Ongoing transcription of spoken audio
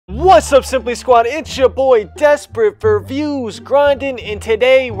What's up, Simply Squad? It's your boy Desperate for Views, grinding, and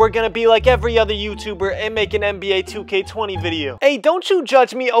today we're gonna be like every other YouTuber and make an NBA 2K20 video. Hey, don't you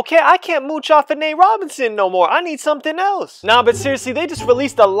judge me, okay? I can't mooch off of Nate Robinson no more. I need something else. Nah, but seriously, they just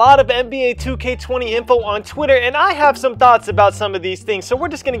released a lot of NBA 2K20 info on Twitter, and I have some thoughts about some of these things, so we're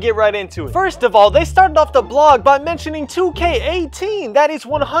just gonna get right into it. First of all, they started off the blog by mentioning 2K18. That is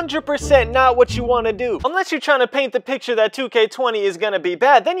 100% not what you want to do. Unless you're trying to paint the picture that 2K20 is gonna be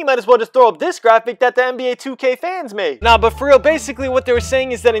bad, then you might as well just throw up this graphic that the NBA 2K fans made. Nah, but for real, basically what they were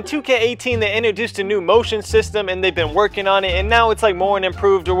saying is that in 2K18 they introduced a new motion system and they've been working on it, and now it's like more and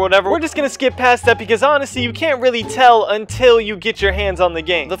improved or whatever. We're just gonna skip past that because honestly you can't really tell until you get your hands on the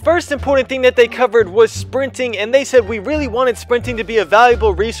game. The first important thing that they covered was sprinting, and they said we really wanted sprinting to be a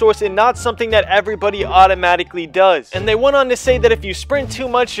valuable resource and not something that everybody automatically does. And they went on to say that if you sprint too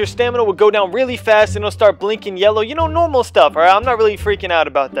much, your stamina will go down really fast and it'll start blinking yellow. You know, normal stuff, alright? I'm not really freaking out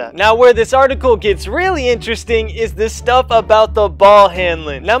about that. Now, where this article gets really interesting is this stuff about the ball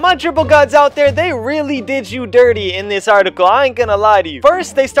handling. Now, my dribble gods out there, they really did you dirty in this article. I ain't gonna lie to you.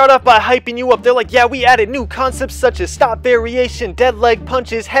 First, they start off by hyping you up. They're like, yeah, we added new concepts such as stop variation, dead leg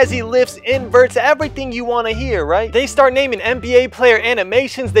punches, hezzy lifts, inverts, everything you want to hear, right? They start naming NBA player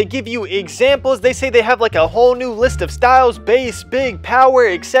animations. They give you examples. They say they have like a whole new list of styles, base, big, power,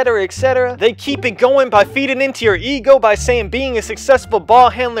 etc, etc. They keep it going by feeding into your ego by saying being a successful ball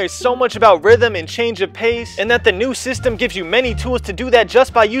handler is so much about rhythm and change of pace, and that the new system gives you many tools to do that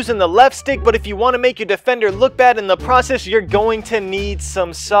just by using the left stick. But if you want to make your defender look bad in the process, you're going to need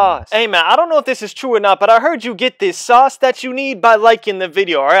some sauce. Hey man, I don't know if this is true or not, but I heard you get this sauce that you need by liking the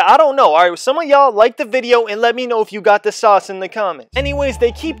video, alright? I don't know, alright? Some of y'all like the video and let me know if you got the sauce in the comments. Anyways,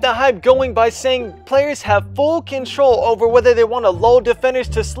 they keep the hype going by saying players have full control over whether they want to lull defenders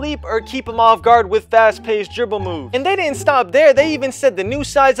to sleep or keep them off guard with fast-paced dribble moves. And they didn't stop there. They even said the new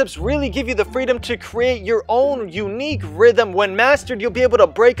size-ups really give you the freedom to create your own unique rhythm. When mastered, you'll be able to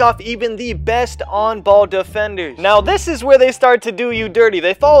break off even the best on-ball defenders. Now, this is where they start to do you dirty.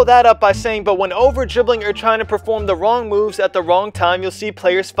 They follow that up by saying, but when over-dribbling or trying to perform the wrong moves at the wrong time, you'll see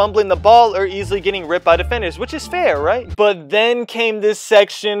players fumbling the ball or easily getting ripped by defenders, which is fair, right? But then came this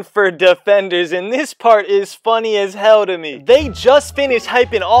section for defenders, and this part is funny as hell to me. They just finished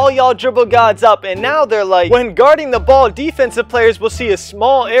hyping all y'all dribble gods up, and now they're like, when guarding the ball, defensive players will see a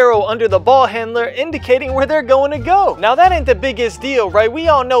small arrow under the ball handler indicating where they're going to go. Now that ain't the biggest deal, right? We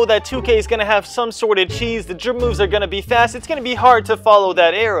all know that 2K is going to have some sort of cheese. The dribble moves are going to be fast. It's going to be hard to follow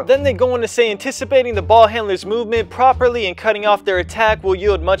that arrow. Then they go on to say anticipating the ball handler's movement properly and cutting off their attack will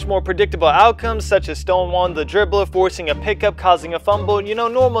yield much more predictable outcomes, such as stonewalling the dribbler, forcing a pickup, causing a fumble, you know,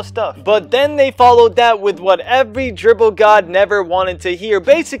 normal stuff. But then they followed that with what every dribble god never wanted to hear.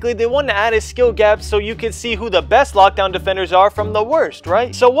 Basically, they wanted to add a skill gap so you could see who the best lockdown defenders are from the worst,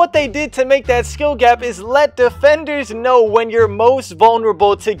 right? So what they did to make that skill gap is let defenders know when you're most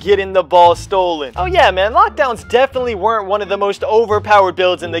vulnerable to getting the ball stolen. Oh yeah, man, lockdowns definitely weren't one of the most overpowered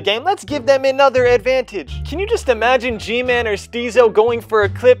builds in the game. Let's give them another advantage. Can you just imagine G-Man or Steezo going for a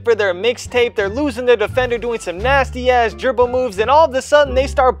clip for their mixtape? They're losing their defender doing some nasty ass dribble moves, and all of a sudden they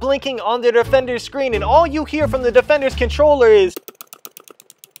start blinking on their defender's screen, and all you hear from the defender's controller is...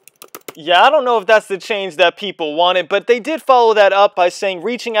 Yeah, I don't know if that's the change that people wanted, but they did follow that up by saying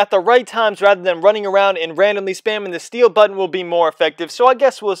reaching at the right times rather than running around and randomly spamming the steal button will be more effective, so I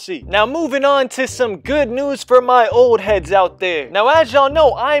guess we'll see. Now moving on to some good news for my old heads out there. Now as y'all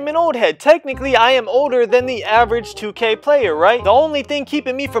know, I am an old head. Technically, I am older than the average 2K player, right? The only thing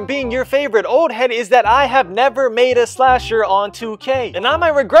keeping me from being your favorite old head is that I have never made a slasher on 2K. And I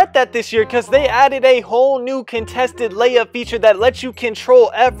might regret that this year because they added a whole new contested layup feature that lets you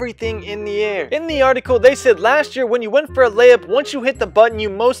control everything in the air. In the article, they said last year when you went for a layup, once you hit the button,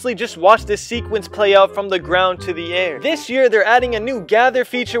 you mostly just watch the sequence play out from the ground to the air. This year, they're adding a new gather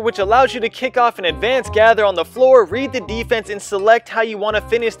feature which allows you to kick off an advanced gather on the floor, read the defense, and select how you want to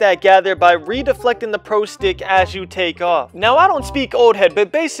finish that gather by redeflecting the pro stick as you take off. Now, I don't speak old head,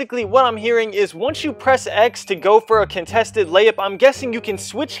 but basically what I'm hearing is once you press X to go for a contested layup, I'm guessing you can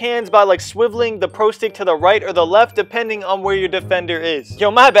switch hands by like swiveling the pro stick to the right or the left depending on where your defender is. Yo,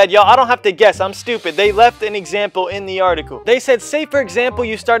 my bad, y'all. I don't have to guess. I'm stupid. They left an example in the article. They said, say for example,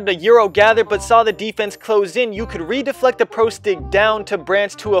 you started a Euro gather but saw the defense close in, you could redeflect the pro stick down to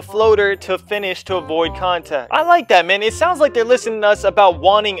branch to a floater to finish to avoid contact. I like that, man. It sounds like they're listening to us about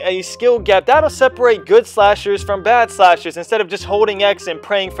wanting a skill gap. That'll separate good slashers from bad slashers instead of just holding X and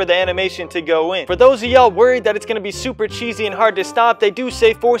praying for the animation to go in. For those of y'all worried that it's going to be super cheesy and hard to stop, they do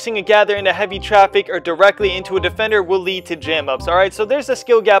say forcing a gather into heavy traffic or directly into a defender will lead to jam ups. Alright, so there's a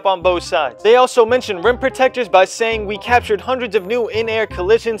skill gap on on both sides. They also mentioned rim protectors by saying we captured hundreds of new in-air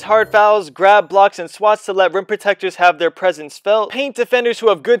collisions, hard fouls, grab blocks, and swats to let rim protectors have their presence felt. Paint defenders who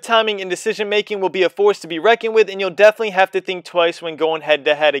have good timing and decision making will be a force to be reckoned with, and you'll definitely have to think twice when going head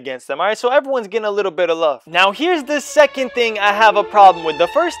to head against them. Alright, so everyone's getting a little bit of love. Now here's the second thing I have a problem with. The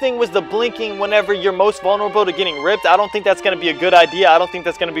first thing was the blinking whenever you're most vulnerable to getting ripped. I don't think that's going to be a good idea. I don't think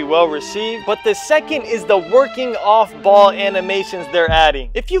that's going to be well received. But the second is the working off ball animations they're adding.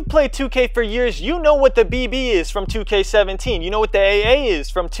 If you've played 2K for years, you know what the BB is from 2K17. You know what the AA is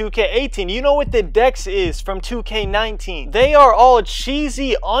from 2K18. You know what the Dex is from 2K19. They are all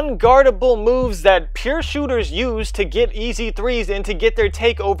cheesy, unguardable moves that pure shooters use to get easy threes and to get their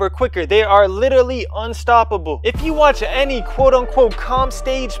takeover quicker. They are literally unstoppable. If you watch any quote-unquote comp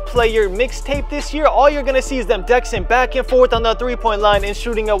stage player mixtape this year, all you're gonna see is them dexing back and forth on the three-point line and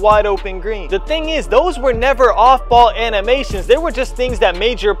shooting a wide open green. The thing is, those were never off-ball animations. They were just things that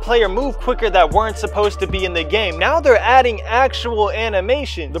made your player move quicker that weren't supposed to be in the game. Now they're adding actual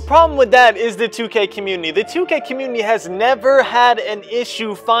animation. The problem with that is the 2K community. The 2K community has never had an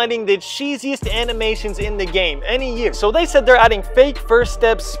issue finding the cheesiest animations in the game any year. So they said they're adding fake first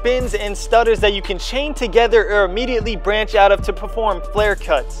steps, spins, and stutters that you can chain together or immediately branch out of to perform flare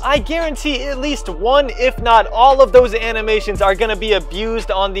cuts. I guarantee at least one, if not all of those animations are going to be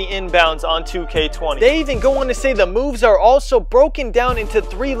abused on the inbounds on 2K20. They even go on to say the moves are also broken down into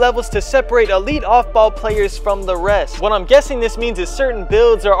 3 levels to separate elite off-ball players from the rest. What I'm guessing this means is certain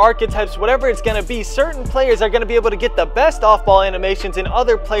builds or archetypes, whatever it's going to be, certain players are going to be able to get the best off-ball animations and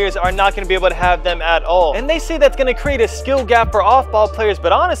other players are not going to be able to have them at all. And they say that's going to create a skill gap for off-ball players,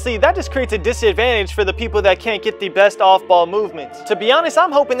 but honestly, that just creates a disadvantage for the people that can't get the best off-ball movements. To be honest,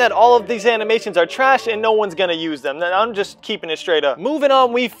 I'm hoping that all of these animations are trash and no one's going to use them. I'm just keeping it straight up. Moving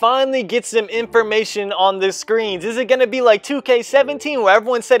on, we finally get some information on the screens. Is it going to be like 2K17 where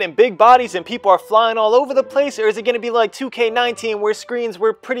everyone's setting big bodies and people are flying all over the place, or is it going to be like 2K19 where screens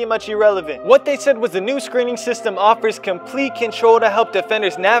were pretty much irrelevant? What they said was the new screening system offers complete control to help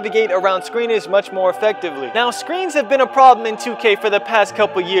defenders navigate around screeners much more effectively. Now, screens have been a problem in 2K for the past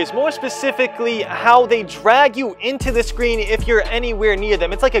couple years, more specifically how they drag you into the screen if you're anywhere near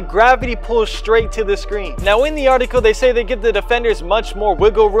them. It's like a gravity pull straight to the screen. Now, in the article, they say they give the defenders much more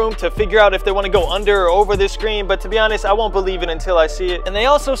wiggle room to figure out if they want to go under or over the screen, but to be honest, I won't believe it until I see it. And they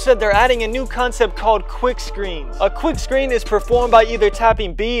also said they're adding a new concept called quick screens. A quick screen is performed by either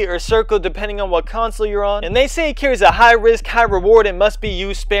tapping B or circle depending on what console you're on, and they say it carries a high risk, high reward, and must be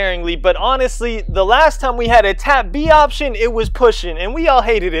used sparingly, but honestly, the last time we had a tap B option, it was pushing, and we all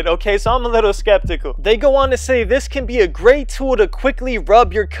hated it, okay, so I'm a little skeptical. They go on to say this can be a great tool to quickly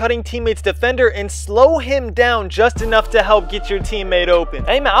rub your cutting teammate's defender and slow him down just enough to help get your teammate open.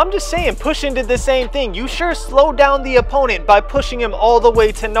 Hey man, I'm just saying, pushing did the same thing. You sure slowed down the opponent by pushing him all the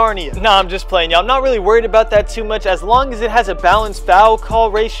way to Narnia. Nah, I'm just playing, y'all. I'm not really worried about that too much. As long as it has a balanced foul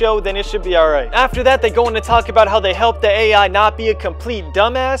call ratio, then it should be alright. After that, they go on to talk about how they help the AI not be a complete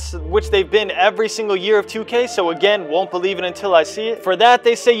dumbass, which they've been every single year of 2K, so again, won't believe it until I see it. For that,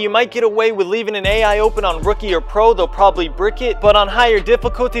 they say you might get away with leaving an AI open on Rookie or Pro, they'll probably brick it, but on higher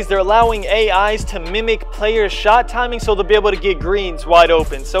difficulties, they're allowing AIs to mimic players' shot timing, so they'll be able to get greens wide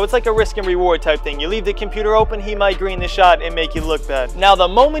open. So it's like a risk and reward type thing. You leave the computer open, he might green the shot and make you look bad. Now, the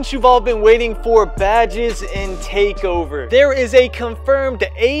moment you've all been waiting for, badges in Takeover. There is a confirmed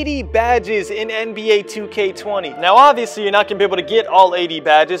 80 badges in NBA 2K20. Now, obviously, you're not going to be able to get all 80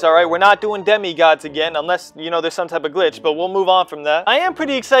 badges, alright? We're not doing DEMI-GODs again, unless, you know, there's some type of glitch, but we'll move on from that. I am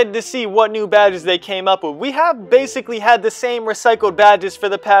pretty excited to see what new badges they came up with. We have basically had the same recycled badges for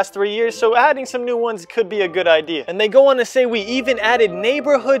the past 3 years, so adding some new ones could be a good idea. And they go on to say we even added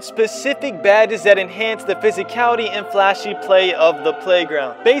neighborhood-specific badges that enhance the physicality and flashy play of the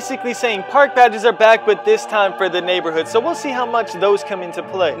playground. Basically saying park badges are back, but this time for the neighborhood, so we'll see how much those come into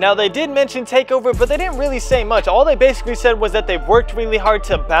play. Now, they did mention Takeover, but they didn't really say much. All they basically said was that they've worked really hard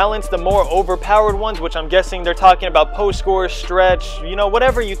to balance the more overpowered ones, which I'm guessing they're talking about post score, stretch, you know,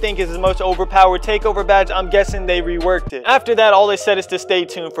 whatever you think is the most overpowered Takeover badge, I'm guessing they reworked it. After that, all they said is to stay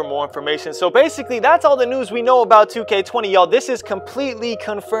tuned for more information. So basically, that's all the news we know about 2K20, y'all. This is completely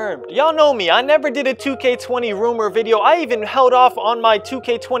confirmed. Y'all know me, I never did a 2K20 rumor video. I even held off on my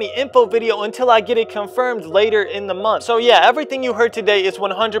 2K20 info video until I get it confirmed later in the month. So yeah, everything you heard today is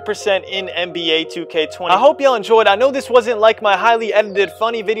 100% in NBA 2K20. I hope y'all enjoyed. I know this wasn't like my highly edited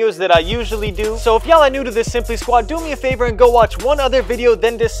funny videos that I usually do. So if y'all are new to this Simply Squad, do me a favor and go watch one other video,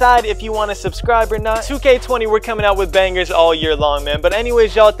 then decide if you want to subscribe or not. 2K20, we're coming out with bangers all year long, man. But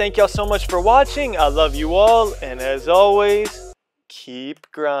anyways, y'all, thank y'all so much for watching. I love you all, and as always,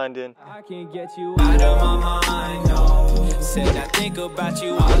 keep grinding. I can't get you out of my mind, no. said I think about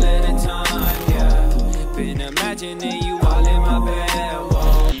you all of the time, yeah. Been imagining you all in my bed,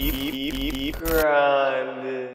 whoa. Grind.